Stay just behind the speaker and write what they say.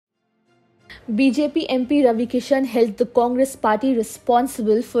BJP MP Ravi Kishan held the Congress party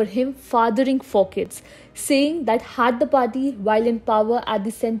responsible for him fathering 4 kids, saying that had the party, while in power at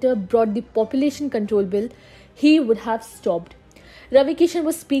the centre, brought the population control bill, he would have stopped. Ravi Kishan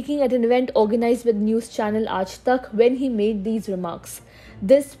was speaking at an event organised with news channel Aaj Tak when he made these remarks.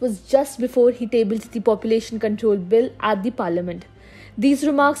 This was just before he tabled the population control bill at the parliament. These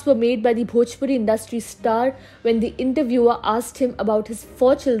remarks were made by the Bhojpuri industry star when the interviewer asked him about his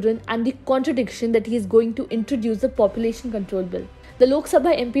 4 children and the contradiction that he is going to introduce a population control bill. The Lok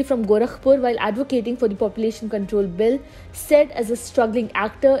Sabha MP from Gorakhpur, while advocating for the population control bill, said as a struggling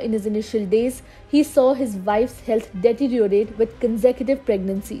actor in his initial days, he saw his wife's health deteriorate with consecutive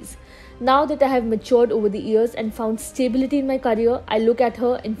pregnancies. Now that I have matured over the years and found stability in my career, I look at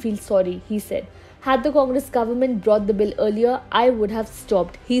her and feel sorry, he said. Had the Congress government brought the bill earlier, I would have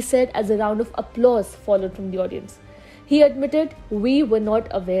stopped, he said as a round of applause followed from the audience. He admitted, we were not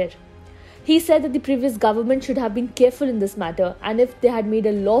aware. He said that the previous government should have been careful in this matter, and if they had made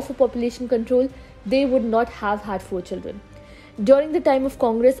a law for population control, they would not have had 4 children. During the time of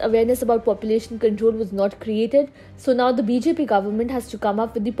Congress, awareness about population control was not created, so now the BJP government has to come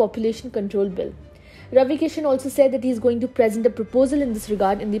up with the population control bill. Ravi Kishan also said that he is going to present a proposal in this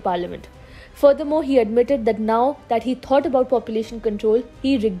regard in the parliament. Furthermore, he admitted that now that he thought about population control,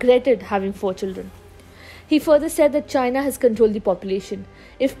 he regretted having 4 children. He further said that China has controlled the population.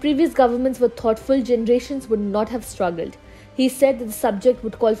 If previous governments were thoughtful, generations would not have struggled. He said that the subject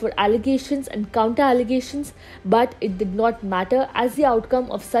would call for allegations and counter-allegations, but it did not matter as the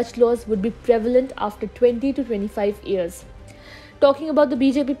outcome of such laws would be prevalent after 20 to 25 years. Talking about the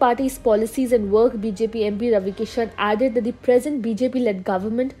BJP party's policies and work, BJP MP Ravi Kishan added that the present BJP-led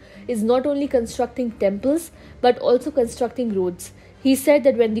government is not only constructing temples but also constructing roads. He said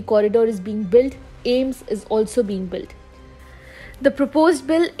that when the corridor is being built, AIMS is also being built. The proposed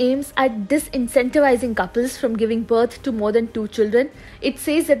bill aims at disincentivizing couples from giving birth to more than 2 children. It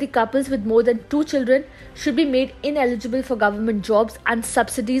says that the couples with more than 2 children should be made ineligible for government jobs and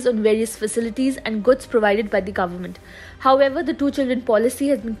subsidies on various facilities and goods provided by the government. However, the 2 children policy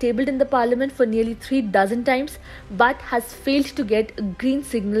has been tabled in the parliament for nearly 3 dozen times but has failed to get a green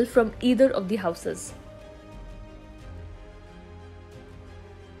signal from either of the houses.